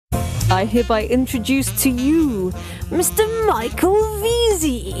I hereby introduce to you Mr. Michael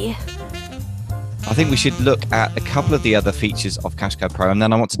Veazey. I think we should look at a couple of the other features of Cash Cow Pro, and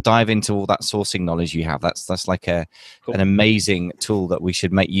then I want to dive into all that sourcing knowledge you have. That's like an amazing tool that we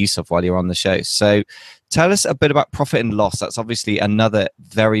should make use of while you're on the show. So tell us a bit about profit and loss. That's obviously another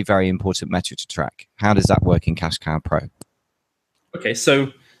very, very important metric to track. How does that work in Cash Cow Pro? Okay, so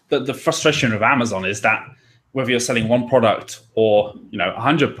the frustration of Amazon is that whether you're selling one product or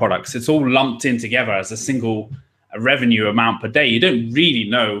 100 products, it's all lumped in together as a single revenue amount per day. You don't really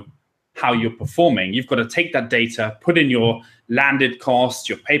know how you're performing. You've got to take that data, put in your landed costs,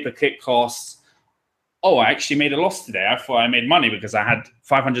 your pay-per-click costs. Oh, I actually made a loss today. I thought I made money because I had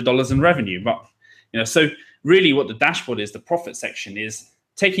 $500 in revenue. But so really what the dashboard is, the profit section, is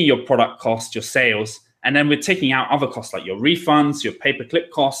taking your product cost, your sales, and then we're taking out other costs like your refunds, your pay-per-click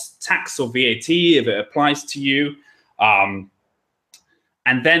costs, tax or VAT if it applies to you, and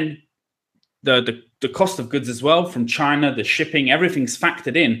then the cost of goods as well from China, the shipping, everything's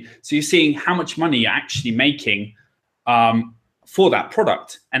factored in. So you're seeing how much money you're actually making for that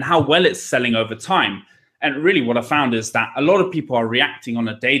product and how well it's selling over time. And really what I found is that a lot of people are reacting on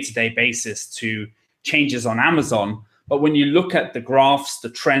a day-to-day basis to changes on Amazon. But when you look at the graphs, the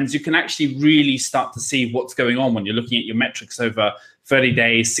trends, you can actually really start to see what's going on when you're looking at your metrics over 30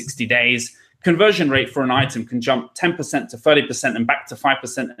 days, 60 days. Conversion rate for an item can jump 10% to 30% and back to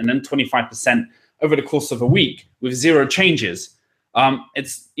 5% and then 25% over the course of a week with zero changes.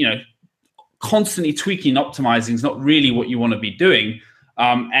 It's, constantly tweaking, optimizing is not really what you want to be doing.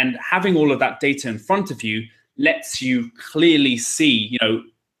 And having all of that data in front of you lets you clearly see,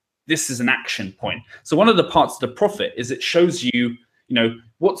 this is an action point. So one of the parts of the profit is it shows you,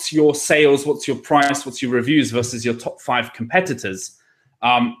 what's your sales, what's your price, what's your reviews versus your top 5 competitors.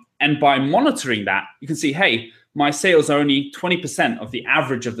 And by monitoring that, you can see, hey, my sales are only 20% of the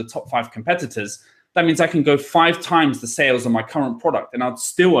average of the top 5 competitors. That means I can go 5 times the sales on my current product and I'd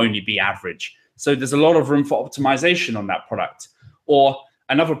still only be average. So there's a lot of room for optimization on that product. Or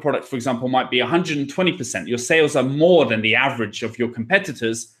another product, for example, might be 120%. Your sales are more than the average of your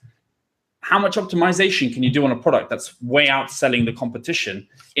competitors. How much optimization can you do on a product that's way outselling the competition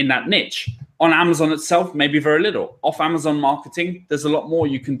in that niche? On Amazon itself, maybe very little. Off Amazon marketing, there's a lot more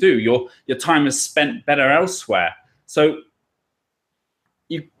you can do. Your time is spent better elsewhere. So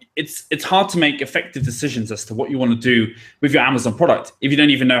it's hard to make effective decisions as to what you want to do with your Amazon product if you don't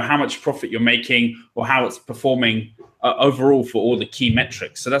even know how much profit you're making or how it's performing overall for all the key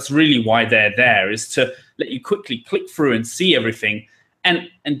metrics. So that's really why they're there, is to let you quickly click through and see everything. And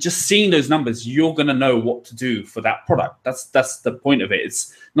just seeing those numbers, you're going to know what to do for that product. That's the point of it.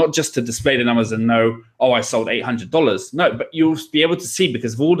 It's not just to display the numbers and know, oh, I sold $800. No, but you'll be able to see,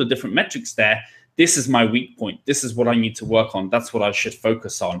 because of all the different metrics there, this is my weak point. This is what I need to work on. That's what I should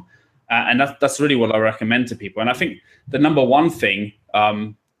focus on. And that's really what I recommend to people. And I think the number one thing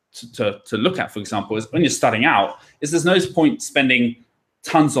to look at, for example, is when you're starting out, is there's no point spending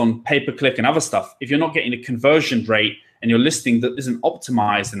tons on pay-per-click and other stuff if you're not getting a conversion rate and your listing that isn't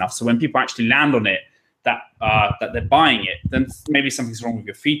optimized enough. So when people actually land on it, that they're buying it, then maybe something's wrong with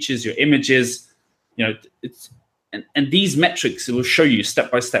your features, your images. And these metrics, it will show you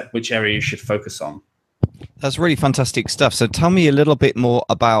step by step which area you should focus on. That's really fantastic stuff. So tell me a little bit more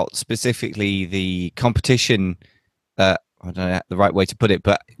about specifically the competition. I don't know the right way to put it,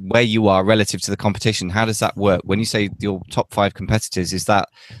 but where you are relative to the competition. How does that work? When you say your top 5 competitors, is that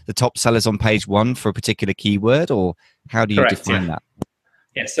the top sellers on page 1 for a particular keyword, or how do you define that?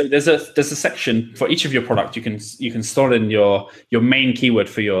 Yeah, so there's a section for each of your product. You can store in your main keyword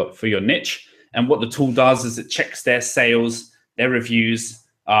for your niche, and what the tool does is it checks their sales, their reviews,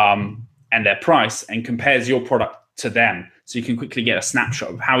 and their price, and compares your product to them, so you can quickly get a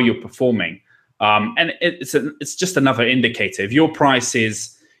snapshot of how you're performing. And it's just another indicator. If your price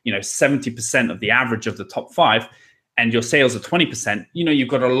is 70% of the average of the top 5, and your sales are 20%, you've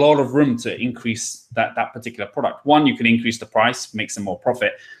got a lot of room to increase that particular product. 1, you can increase the price, make some more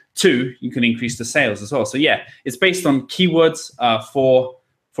profit. 2, you can increase the sales as well. So yeah, it's based on keywords for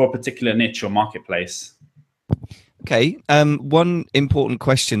a particular niche or marketplace. Okay. One important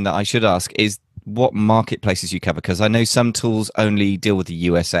question that I should ask is what marketplaces you cover, because I know some tools only deal with the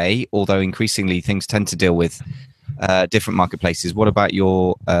USA, although increasingly things tend to deal with different marketplaces. What about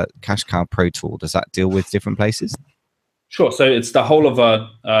your Cash Cow Pro tool? Does that deal with different places? Sure. So it's the whole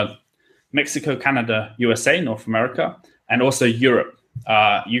of Mexico, Canada, USA, North America, and also Europe,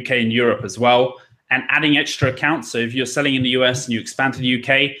 UK and Europe as well, and adding extra accounts. So if you're selling in the US and you expand to the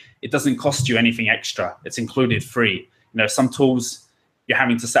UK, it doesn't cost you anything extra. It's included free. Some tools you're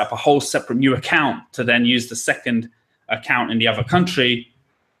having to set up a whole separate new account to then use the second account in the other country.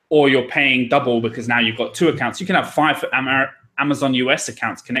 or you're paying double because now you've got 2 accounts. You can have 5 Amazon US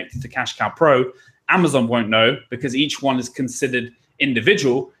accounts connected to Cash Cow Pro. Amazon won't know because each one is considered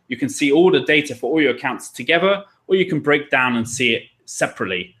individual. You can see all the data for all your accounts together, or you can break down and see it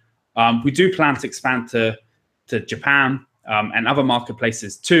separately. We do plan to expand to Japan and other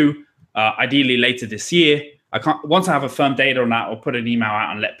marketplaces too, ideally later this year. Once I have a firm data on that, I'll put an email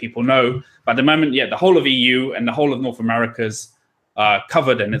out and let people know. But at the moment, the whole of EU and the whole of North America's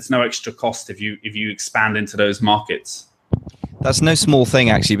covered, and it's no extra cost if you expand into those markets. That's no small thing,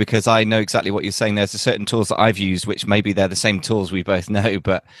 actually, because I know exactly what you're saying. There's certain tools that I've used, which maybe they're the same tools we both know,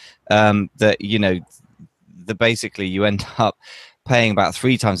 but basically you end up paying about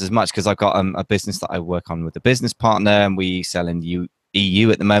 3 times as much, because I've got a business that I work on with a business partner, and we sell in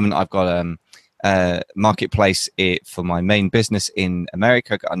EU at the moment. I've got marketplace for my main business in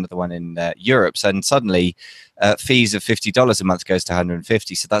America. I've got another one in Europe. So, and suddenly fees of $50 a month goes to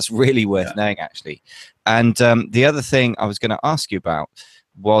 $150. So that's really worth knowing, actually. And the other thing I was going to ask you about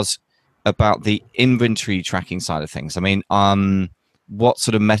was about the inventory tracking side of things. I mean, what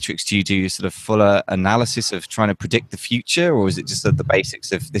sort of metrics do you do? Sort of fuller analysis of trying to predict the future, or is it just the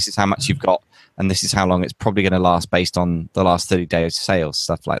basics of this is how much you've got and this is how long it's probably going to last based on the last 30 days of sales,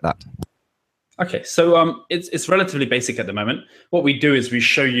 stuff like that? Okay, so it's relatively basic at the moment. What we do is we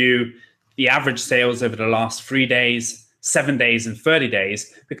show you the average sales over the last 3 days, 7 days, and 30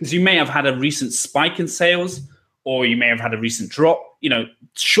 days, because you may have had a recent spike in sales, or you may have had a recent drop.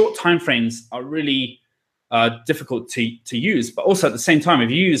 Short timeframes are really difficult to use. But also at the same time, if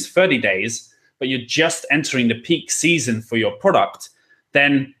you use 30 days, but you're just entering the peak season for your product,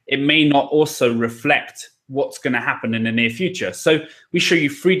 then it may not also reflect what's going to happen in the near future. So we show you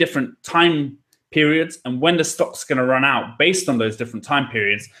 3 different time periods and when the stock's going to run out based on those different time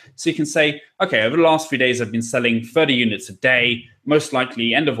periods. So you can say, okay, over the last 3 days, I've been selling 30 units a day. Most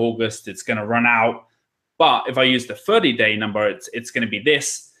likely end of August, it's going to run out. But if I use the 30-day number, it's going to be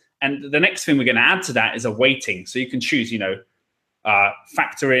this. And the next thing we're going to add to that is a weighting. So you can choose,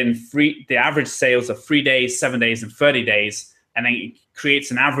 factor in the average sales of 3 days, 7 days, and 30 days, and then it creates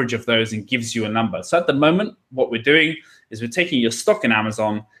an average of those and gives you a number. So at the moment, what we're doing is we're taking your stock in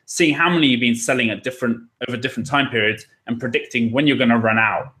Amazon, seeing how many you've been selling at over different time periods, and predicting when you're going to run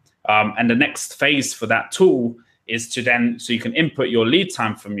out. And the next phase for that tool is so you can input your lead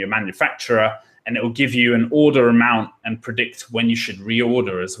time from your manufacturer, and it will give you an order amount and predict when you should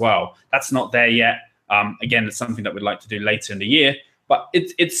reorder as well. That's not there yet. Again, it's something that we'd like to do later in the year. But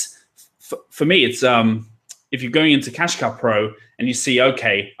for me, it's if you're going into Cash Cow Pro and you see,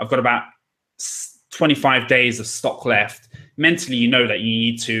 okay, I've got about 25 days of stock left, mentally you know that you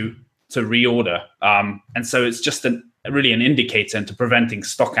need to reorder. And so it's just really an indicator into preventing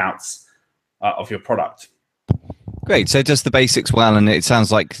stock outs of your product. Great. So it does the basics well, and it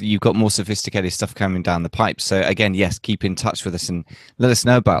sounds like you've got more sophisticated stuff coming down the pipe. So again, yes, keep in touch with us and let us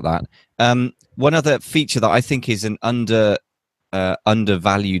know about that. One other feature that I think is an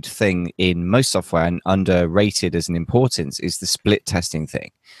undervalued thing in most software and underrated as an importance is the split testing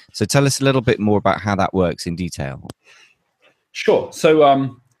thing. So tell us a little bit more about how that works in detail. Sure.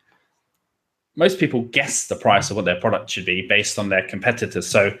 So most people guess the price of what their product should be based on their competitors.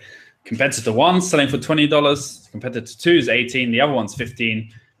 So competitor 1 selling for $20, competitor 2 is 18, the other one's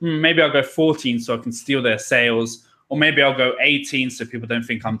 15. Maybe I'll go 14 so I can steal their sales, or maybe I'll go 18 so people don't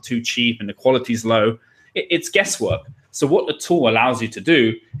think I'm too cheap and the quality's low. It's guesswork. So what the tool allows you to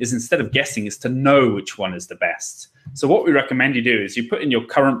do is, instead of guessing, is to know which one is the best. So what we recommend you do is you put in your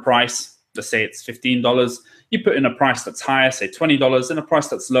current price. Let's say it's $15. You put in a price that's higher, say $20, and a price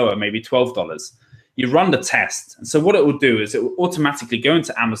that's lower, maybe $12. You run the test. And so what it will do is it will automatically go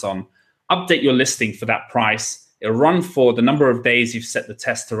into Amazon, update your listing for that price. It'll run for the number of days you've set the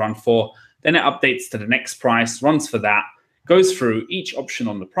test to run for. Then it updates to the next price, runs for that, goes through each option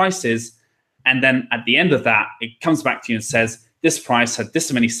on the prices. And then at the end of that, it comes back to you and says, this price had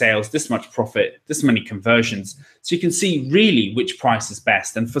this many sales, this much profit, this many conversions. So you can see really which price is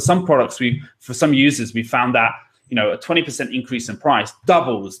best. And for some products, for some users, we found that a 20% increase in price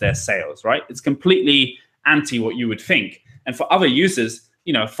doubles their sales, right? It's completely anti what you would think. And for other users,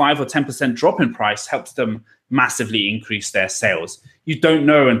 5 or 10% drop in price helps them massively increase their sales. You don't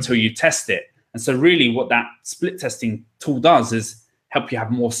know until you test it. And so really what that split testing tool does is help you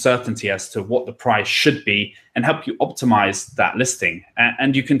have more certainty as to what the price should be and help you optimize that listing.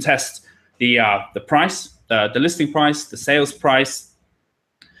 And you can test the price, the listing price, the sales price.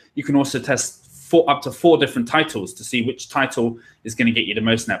 You can also test up to 4 different titles to see which title is going to get you the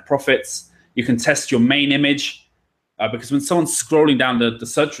most net profits. You can test your main image because when someone's scrolling down the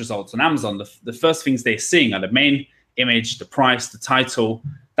search results on Amazon, the first things they're seeing are the main image, the price, the title.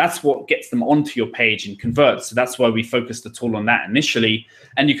 that's what gets them onto your page and converts. So that's why we focused the tool on that initially.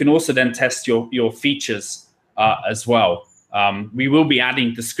 And you can also then test your features as well. We will be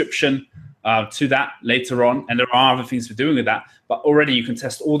adding description to that later on, and there are other things we're doing with that. But already you can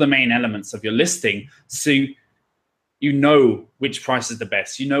test all the main elements of your listing, so you know which price is the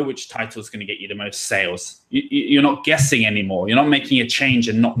best. You know which title is going to get you the most sales. You're not guessing anymore. You're not making a change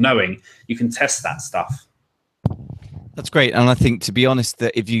and not knowing. You can test that stuff. That's great. And I think, to be honest,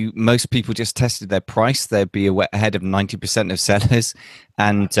 that if most people just tested their price, they'd be ahead of 90% of sellers.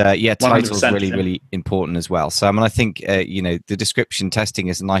 And title is really, really important as well. So, I mean, I think, the description testing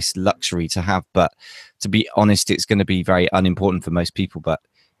is a nice luxury to have, but to be honest, it's going to be very unimportant for most people. But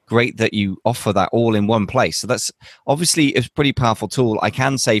great that you offer that all in one place. So that's obviously a pretty powerful tool. I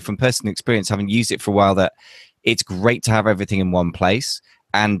can say from personal experience, having used it for a while, that it's great to have everything in one place.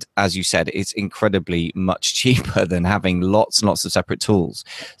 And as you said, it's incredibly much cheaper than having lots and lots of separate tools.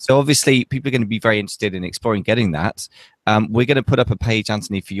 So obviously people are going to be very interested in exploring getting that. We're going to put up a page,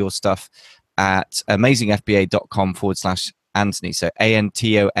 Antoni, for your stuff at amazingfba.com/Antoni. So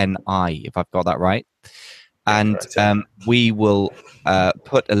Antoni, if I've got that right. And we will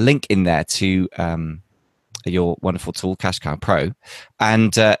put a link in there to your wonderful tool, Cash Cow Pro.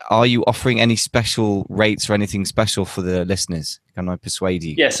 And are you offering any special rates or anything special for the listeners? Can I persuade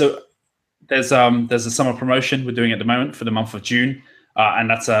you? Yeah, so there's a summer promotion we're doing at the moment for the month of June, and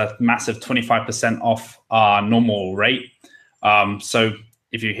that's a massive 25% off our normal rate. So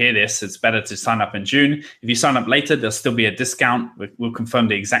if you hear this, it's better to sign up in June. If you sign up later, there'll still be a discount. We'll confirm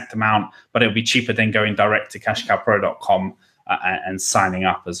the exact amount, but it'll be cheaper than going direct to cashcowpro.com and signing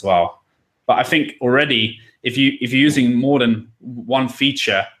up as well. But I think already, if you're using more than one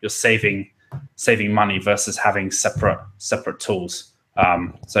feature, you're saving money versus having separate tools.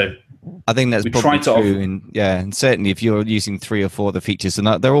 So I think that's probably true. And certainly if you're using 3 or 4 of the features,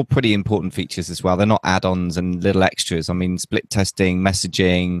 and they're all pretty important features as well. They're not add-ons and little extras. I mean, split testing,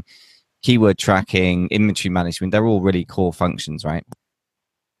 messaging, keyword tracking, inventory management, they're all really core functions, right?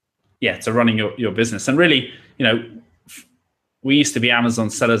 Yeah, to running your business. And really, we used to be Amazon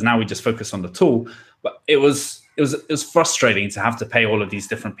sellers. Now we just focus on the tool. But it was frustrating to have to pay all of these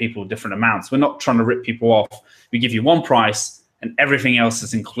different people different amounts. We're not trying to rip people off. We give you one price and everything else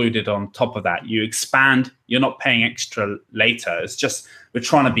is included on top of that. You expand, you're not paying extra later. It's just we're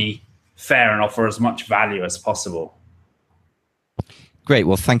trying to be fair and offer as much value as possible. Great.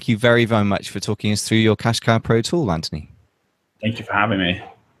 Well, thank you very, very much for talking us through your Cash Cow Pro tool, Antoni. Thank you for having me.